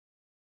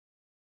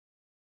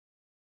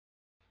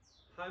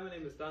Hi, my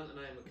name is Dan and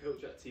I am a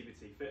coach at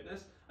TBT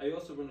Fitness. I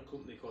also run a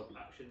company called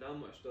Action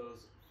Dan, which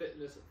does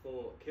fitness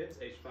for kids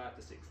aged 5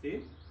 to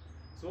 16.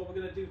 So what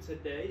we're going to do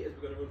today is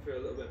we're going to run through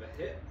a little bit of a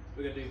HIIT.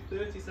 We're going to do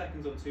 30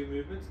 seconds on 2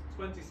 movements,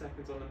 20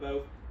 seconds on them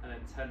both, and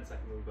then 10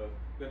 seconds on both.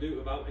 We're going to do it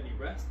without any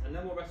rest, and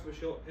then we'll rest for a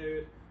short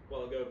period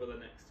while I go over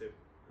the next 2.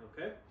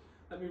 Okay?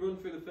 Let me run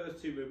through the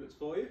first 2 movements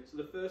for you. So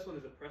the first one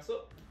is a press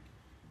up.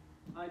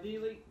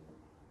 Ideally,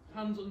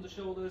 hands under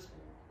shoulders,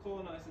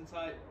 core nice and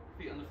tight,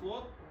 feet on the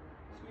floor.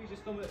 Squeeze your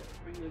stomach,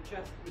 bring your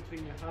chest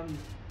between your hands,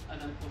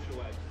 and then push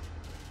away.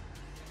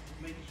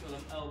 Making sure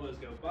them elbows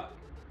go back.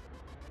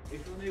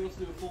 If you're unable to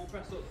do a full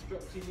press up,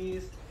 drop to your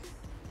knees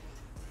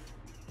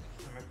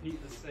and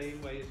repeat the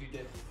same way as you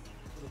did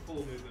for the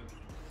full movement.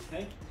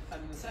 Okay?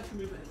 And then the second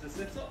movement is a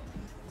sit up.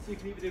 So you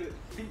can either do it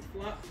feet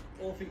flat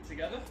or feet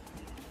together.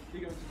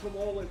 You're going to come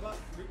all the way back,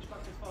 reach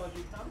back as far as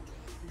you can.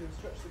 You're going to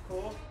stretch the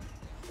core,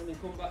 and then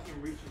come back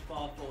and reach as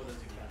far forward as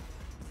you can.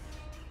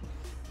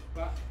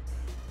 Back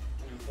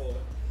and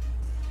forward.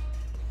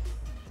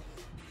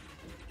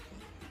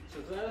 So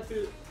they're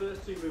the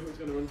first 2 movements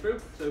we're going to run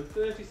through. So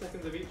 30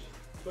 seconds of each,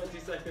 20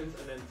 seconds,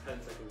 and then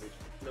 10 seconds each.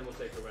 And then we'll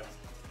take a rest.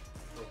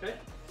 Okay?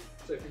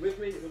 So if you're with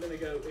me, we're going to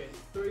go in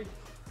 3,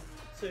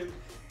 2,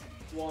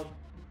 1,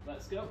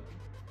 let's go.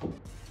 So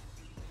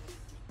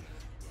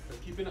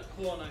keeping that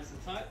core nice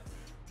and tight.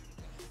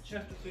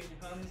 Chest between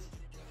your hands.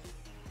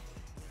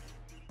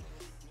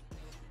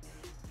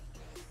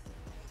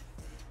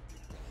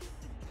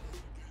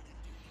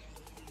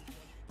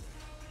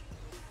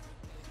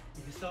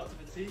 If you start to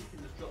fatigue, you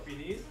can just drop your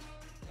knees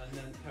and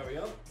then carry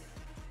on.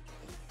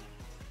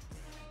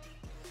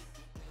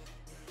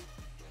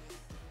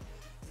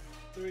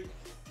 Three,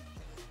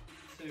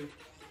 2, and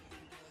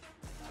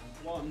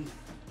 1.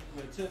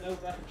 We're going to turn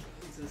over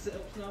into the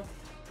sit-ups now,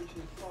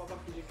 reaching as far back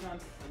as you can and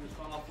as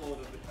far forward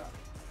as we can.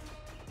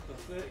 So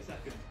 30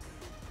 seconds.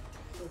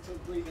 So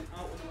breathing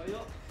out on the way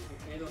up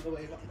and in on the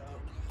way back down.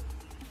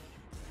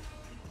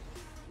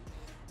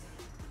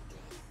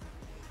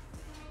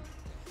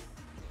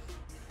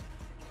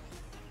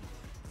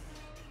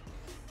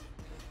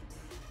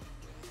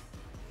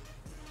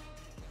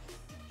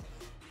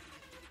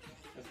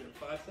 Let's do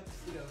 5 seconds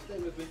to go. Stay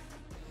with me.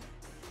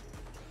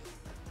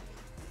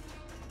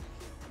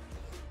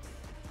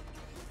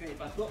 Okay,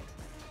 back up.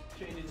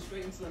 Changing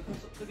straight into the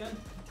press-ups again.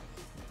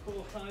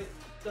 Core tight,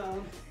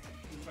 down,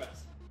 and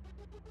press.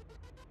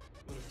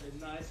 You want to stay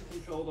nice and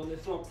controlled on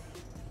this one.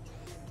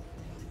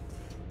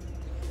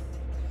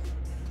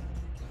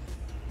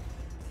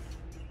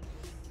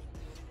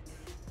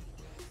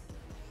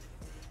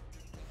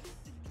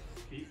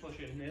 Keep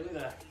pushing, nearly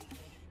there.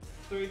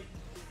 3,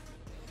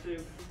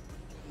 2,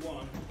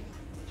 1.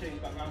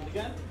 Change back round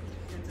again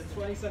into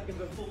 20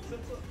 seconds of full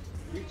sit-ups,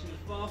 reaching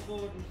as far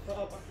forward and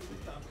far back as you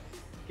can.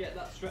 Get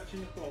that stretch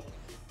in the core.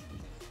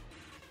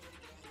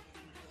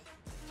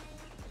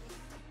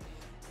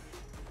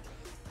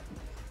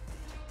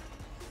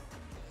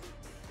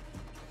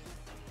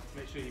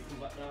 Make sure you come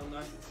back down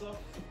nice and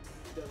soft.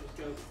 Don't just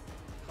go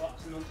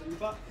collapsing onto your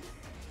back.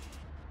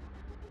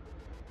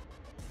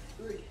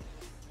 3,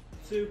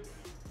 2,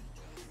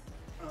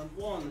 and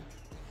 1.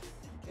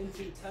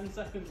 Into 10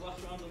 seconds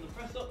last round on the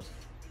press ups.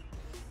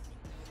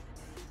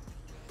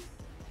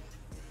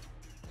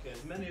 Get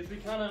as many as we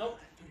can out.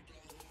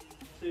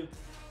 3, 2,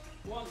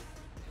 1.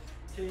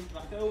 Change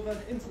back over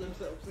into them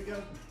sit ups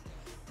again.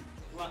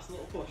 Last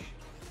little push.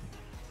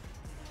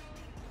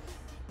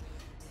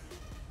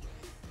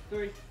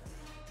 3,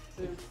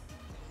 2,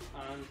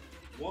 and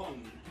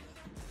 1.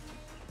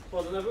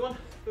 Well done everyone.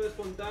 First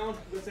one down.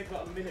 We're going to take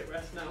about a minute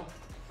rest now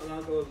and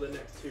I'll go over the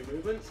next 2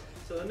 movements.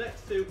 So the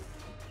next 2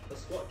 are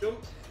squat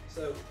jumps.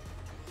 So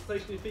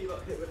placing your feet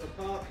about hip width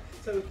apart,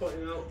 toes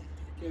pointing out.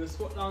 You're going to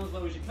squat down as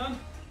low as you can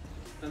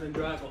and then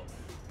drive up.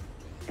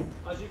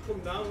 As you come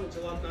down, which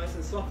will land nice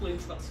and softly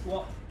into that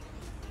squat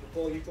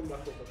before you come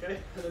back up, okay?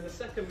 And then the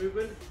second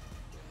movement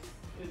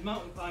is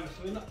mountain climber.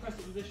 So in that press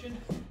up position,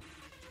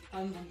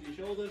 hands under your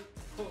shoulders,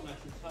 core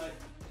nice and tight.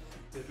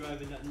 You're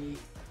driving that knee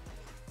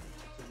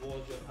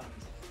towards your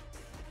hands.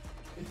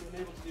 If you're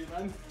unable to do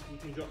them, you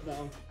can drop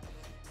down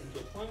into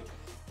a plank,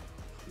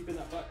 keeping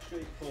that back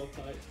straight, core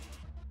tight,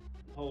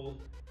 hold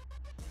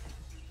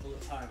all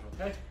the time,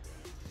 okay?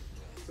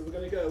 So we're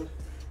going to go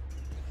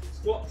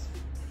squats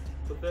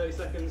for 30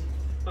 seconds,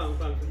 mountain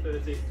climb for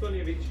 30, 20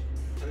 of each,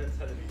 and then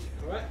 10 of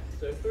each, alright?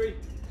 So 3,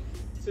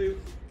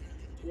 2,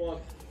 1,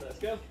 let's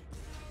go.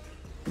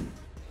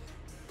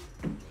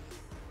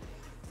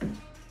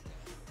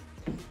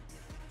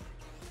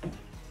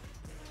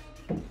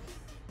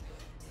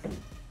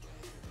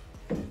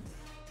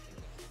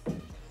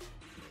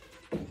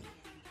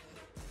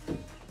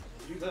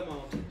 Use them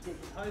arms, jump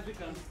as high as you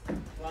can,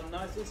 land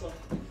nice and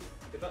soft.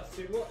 If that's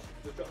too much,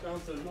 just drop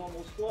down to a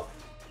normal squat,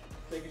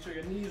 making sure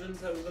your knees and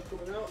toes are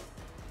coming out.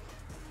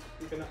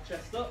 Keeping that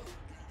chest up.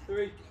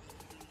 3,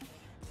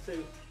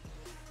 2,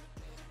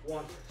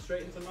 1.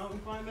 Straight into mountain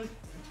climbers.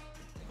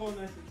 Core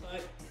nice and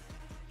tight.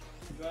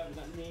 Driving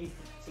that knee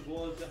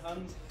towards your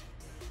hands.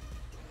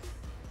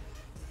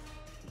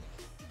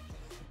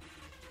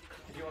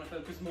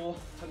 focus more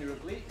on your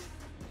obliques.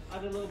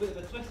 Add a little bit of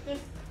a twist in.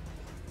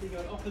 So you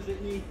go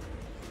opposite knee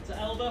to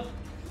elbow.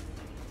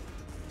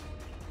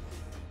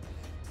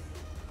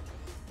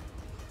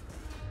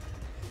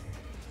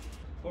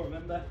 But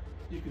remember,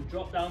 you can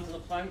drop down to the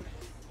plank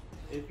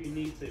if you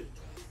need to.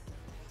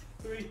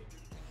 3,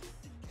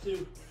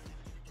 2,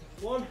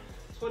 1.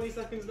 20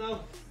 seconds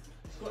now.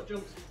 Squat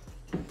jumps.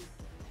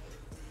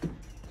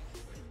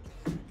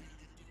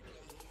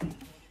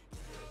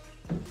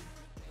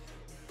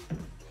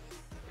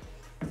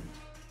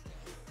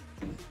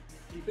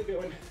 Keep it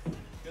going. You're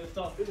gonna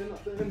start feeling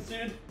that burn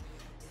soon.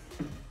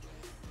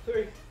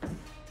 3,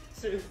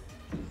 2,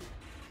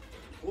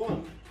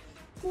 1.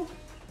 Woo.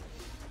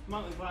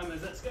 Mountain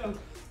climbers, let's go.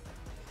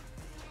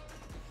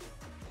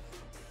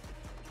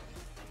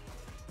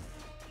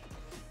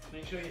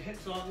 Make sure your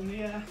hips aren't in the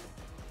air.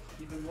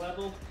 Keep them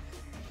level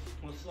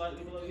or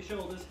slightly below your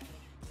shoulders.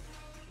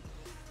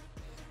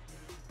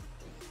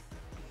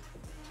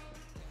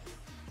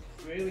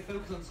 Really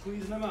focus on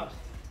squeezing them out.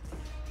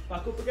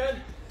 Back up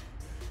again.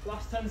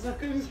 Last 10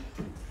 seconds.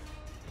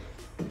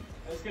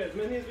 Let's get as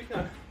many as we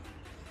can.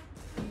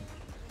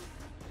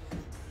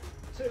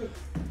 2,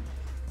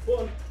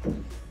 1.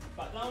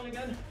 Back down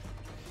again.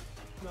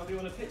 Now if you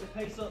want to pick the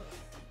pace up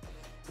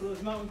for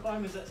those mountain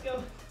climbers, let's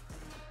go.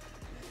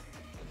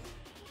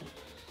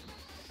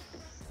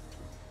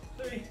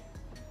 3,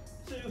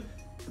 2,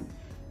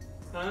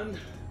 and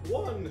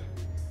 1.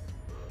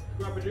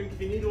 Grab a drink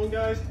if you need one,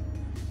 guys.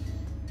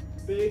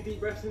 Big deep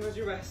breaths in as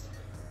you rest.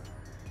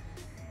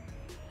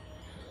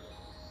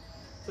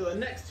 So the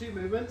next 2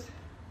 movements,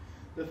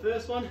 the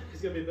first one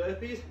is going to be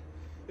burpees.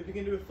 If you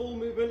can do a full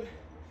movement,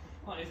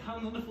 like his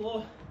hands on the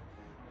floor,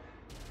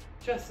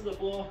 chest to the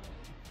floor,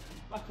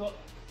 back up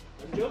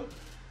and jump.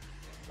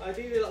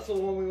 Ideally that's all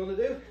the one we want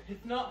to do.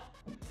 If not,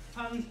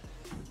 hands,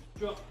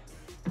 drop,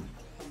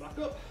 and back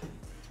up.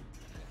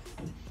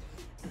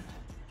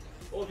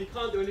 Or if you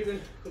can't do anything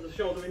because of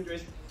shoulder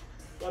injuries,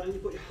 why don't you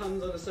put your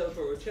hands on a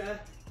sofa or a chair,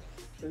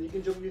 then you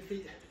can jump your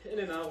feet in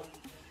and out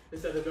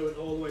instead of going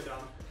all the way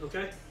down,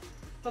 okay?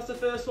 That's the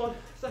first one.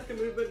 Second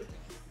movement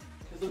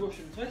is the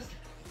Russian twist.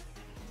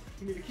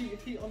 You need to keep your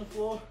feet on the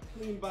floor,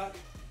 lean back,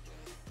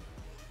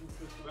 and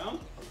twist around.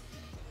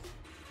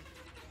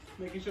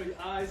 Making sure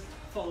your eyes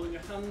are following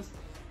your hands,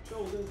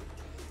 shoulders,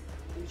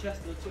 and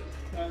chest are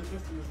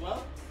twisting as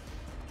well.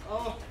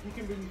 Or you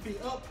can bring your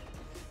feet up.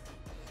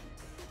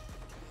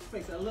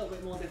 Makes it a little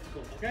bit more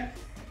difficult, okay?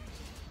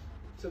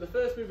 So the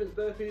first movement's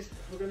burpees.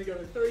 We're going to go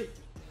in 3,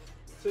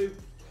 2,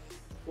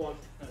 1.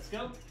 Let's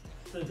go.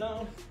 So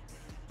down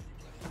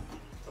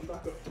and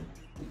back up.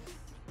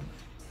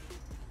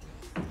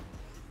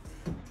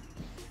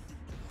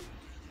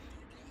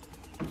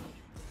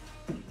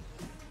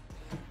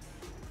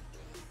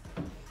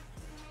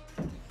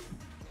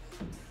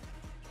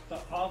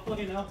 About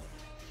halfway now.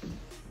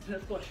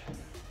 Let's push.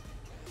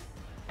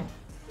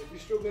 If you're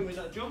struggling with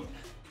that jump,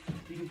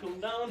 you can come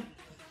down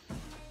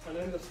and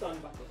then just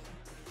stand back up.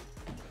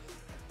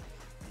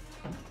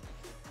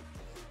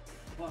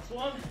 Last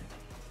one.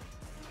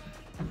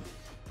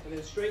 And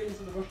then straight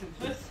into the Russian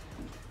twist.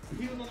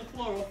 Heels on the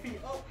floor or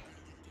feet up.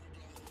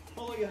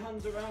 Follow your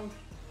hands around.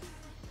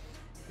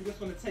 You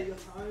just want to take your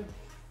time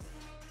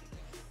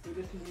with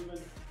this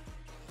movement.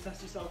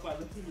 Test yourself by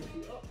lifting your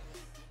feet up.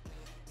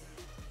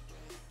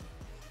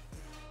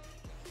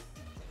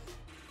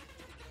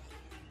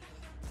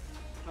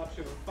 Perhaps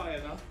you're on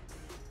fire now.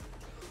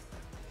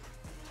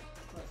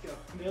 Let's go.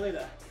 Nearly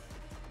there.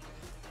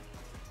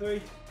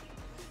 3,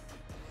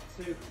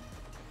 2,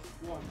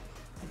 1.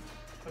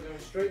 We're going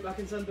straight back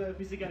into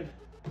burpees again.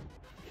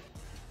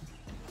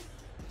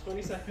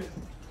 20 seconds.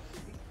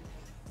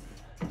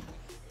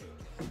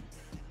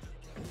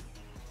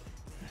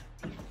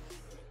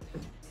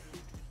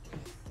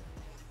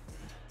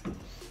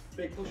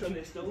 Big push on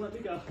this, don't let me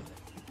go.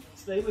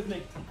 Stay with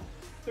me.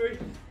 3,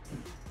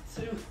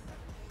 2,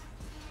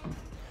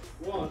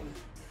 1.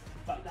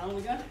 Back down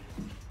again.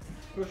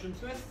 Russian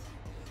twist.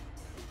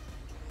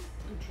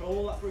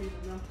 Control that breathing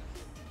now.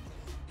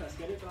 Let's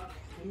get it back.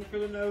 In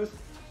through the nose,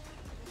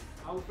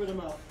 out through the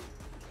mouth.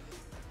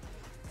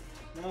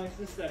 Nice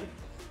and steady.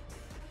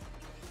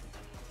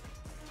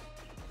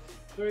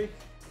 3,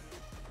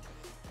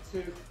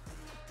 2,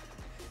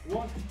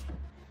 1.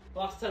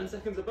 Last 10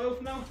 seconds of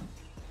both now.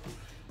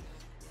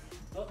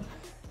 Up.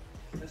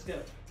 Let's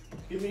go.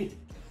 Give me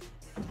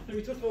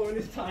 3 to 4 in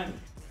this time.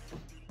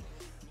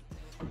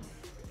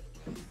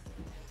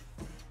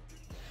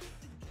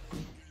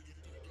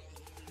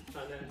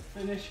 And then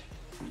finish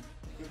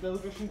with the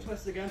Russian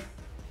twist again.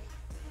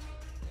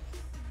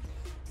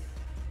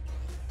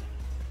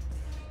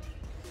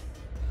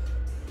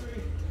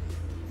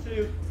 3,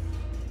 2,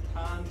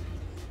 and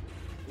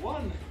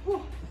 1.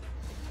 Whew.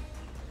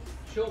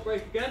 Short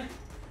break again.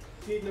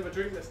 Need another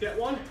drink, let's get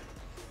one.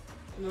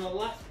 And then the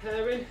last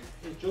pairing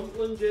is jump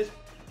lunges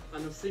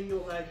and a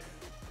single leg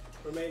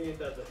Romanian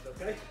deadlift,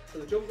 okay? So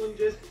the jump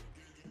lunges,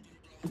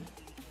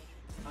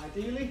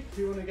 ideally, if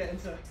you want to get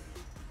into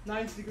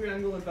 90-degree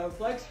angle in both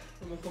legs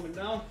when we're coming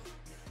down,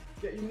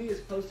 get your knee as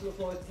close to the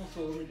floor as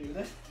possible when we do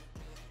this.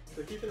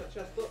 So keeping that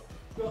chest up,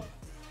 go.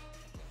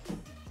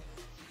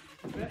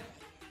 Okay.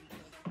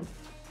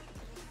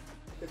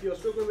 If you're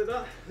struggling with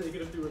that, then you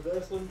can just do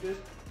reverse lunges,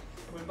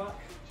 coming back,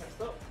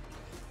 chest up.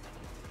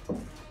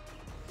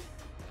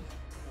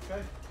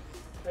 Okay.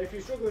 Now if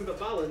you're struggling with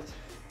balance,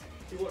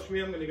 if you watch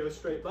me, I'm going to go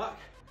straight back.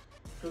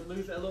 Could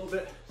lose it a little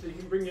bit, so you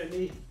can bring your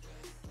knee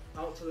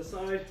out to the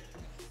side.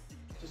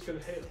 Just going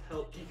to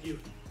help keep you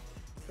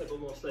a little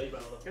more stable,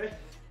 okay?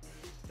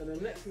 And then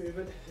the next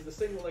movement is the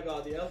single leg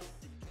RDL.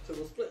 So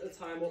we'll split the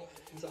time up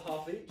into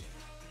half each.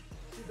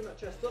 Keeping that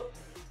chest up,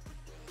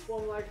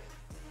 one leg,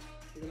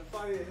 you're going to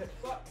fire your hips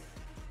back,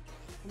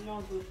 come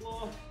down to the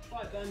floor,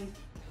 slight bend,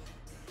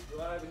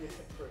 driving your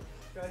hip through,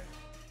 okay?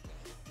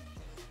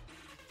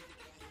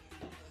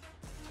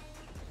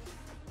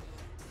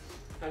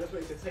 I just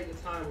want you to take your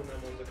time on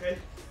them ones, okay?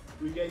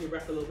 Regain your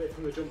breath a little bit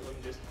from the jump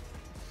lunges.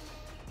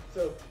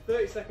 So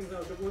 30 seconds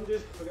now, jump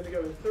lunges. We're going to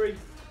go in 3,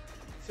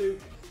 2,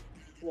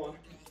 1.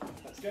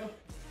 Let's go.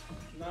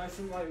 Nice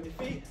and light on your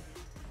feet.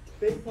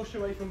 Big push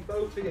away from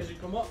both feet as you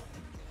come up.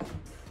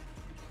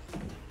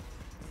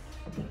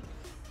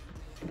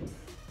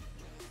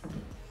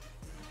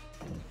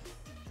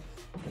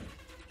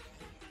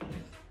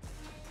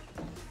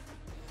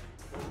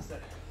 That's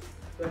it.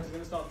 Legs are going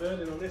to start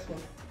burning on this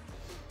one.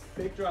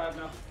 Big drive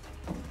now.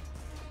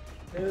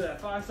 Nearly there,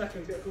 5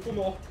 seconds, get a couple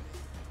more.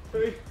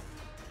 3,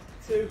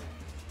 2,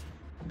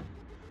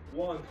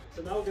 1.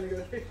 So now we're going to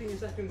go 15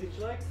 seconds each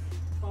leg.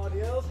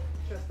 RDLs,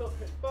 chest up,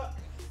 hips back.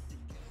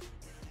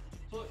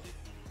 Touch.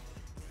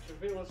 Should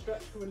feel a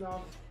stretch coming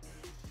down.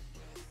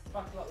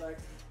 Back of that leg.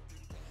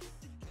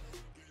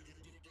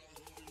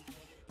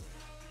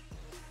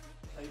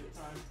 Take your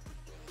time.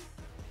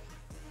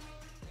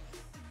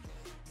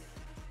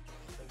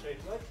 And change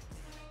legs.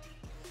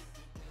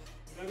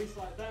 Very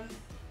slight bend.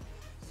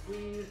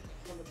 Squeeze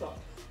from the top.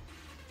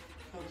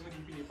 Focus on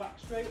keeping your back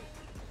straight.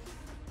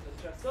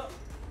 And chest up.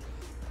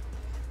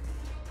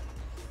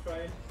 Try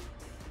and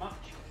match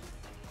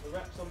the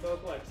reps on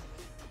both legs.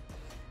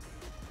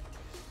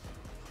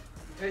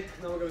 Okay,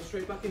 now we're going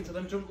straight back into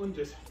them jump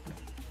lunges.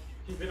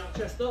 Keeping that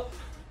chest up,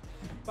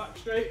 back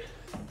straight.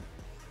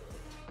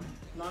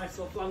 Nice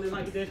soft landing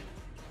like you did.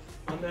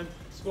 And then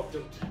squat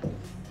jumps.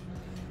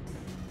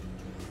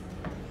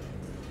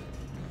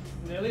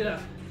 Nearly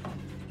there.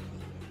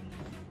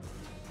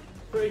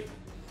 3,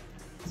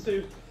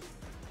 2,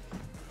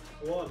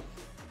 1.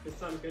 This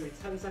time it's going to be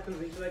 10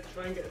 seconds each leg.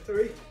 Try and get a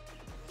 3.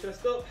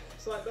 Chest up,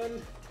 slight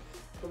bend,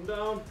 come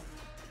down,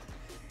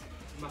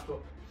 back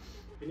up.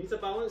 If you need to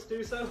balance,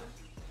 do so.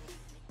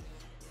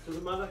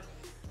 Doesn't matter,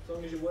 as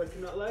long as you're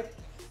working that leg.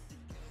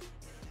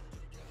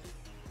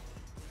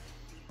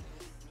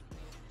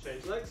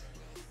 Change legs.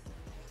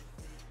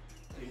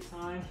 Take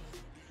your time.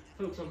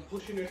 Focus on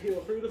pushing your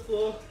heel through the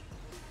floor,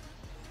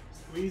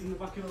 squeezing the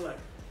back of the leg.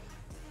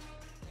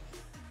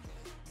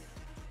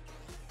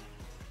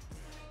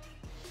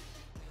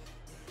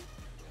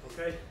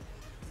 Okay,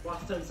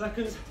 last 10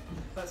 seconds.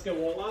 Let's go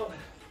all out,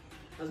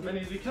 as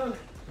many as we can.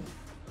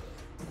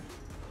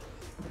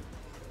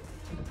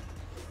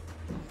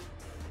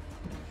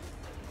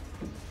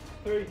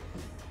 Three,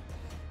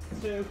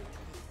 2,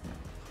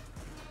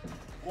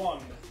 1.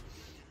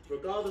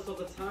 Regardless of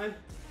the time,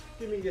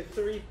 give me your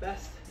 3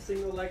 best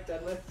single leg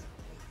deadlifts.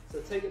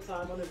 So take your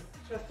time on them,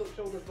 chest up,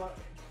 shoulders back.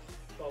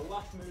 For our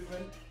last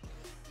movement,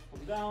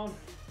 come down,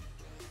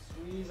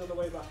 squeeze on the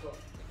way back up.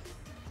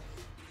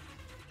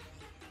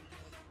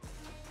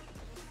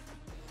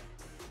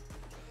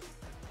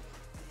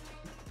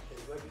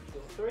 Change leg each go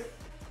 3.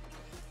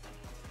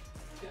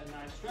 Get a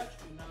nice stretch,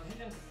 come down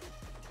here,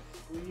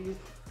 squeeze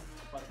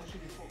by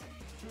pushing your foot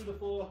through the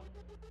floor.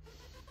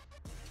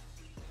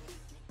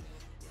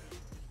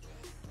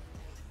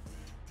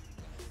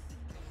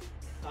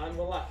 And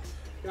relax.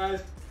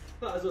 Guys,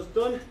 that is us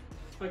done.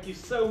 Thank you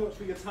so much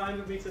for your time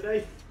with me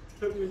today.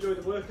 Hope you enjoyed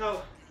the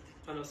workout,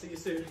 and I'll see you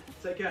soon.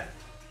 Take care.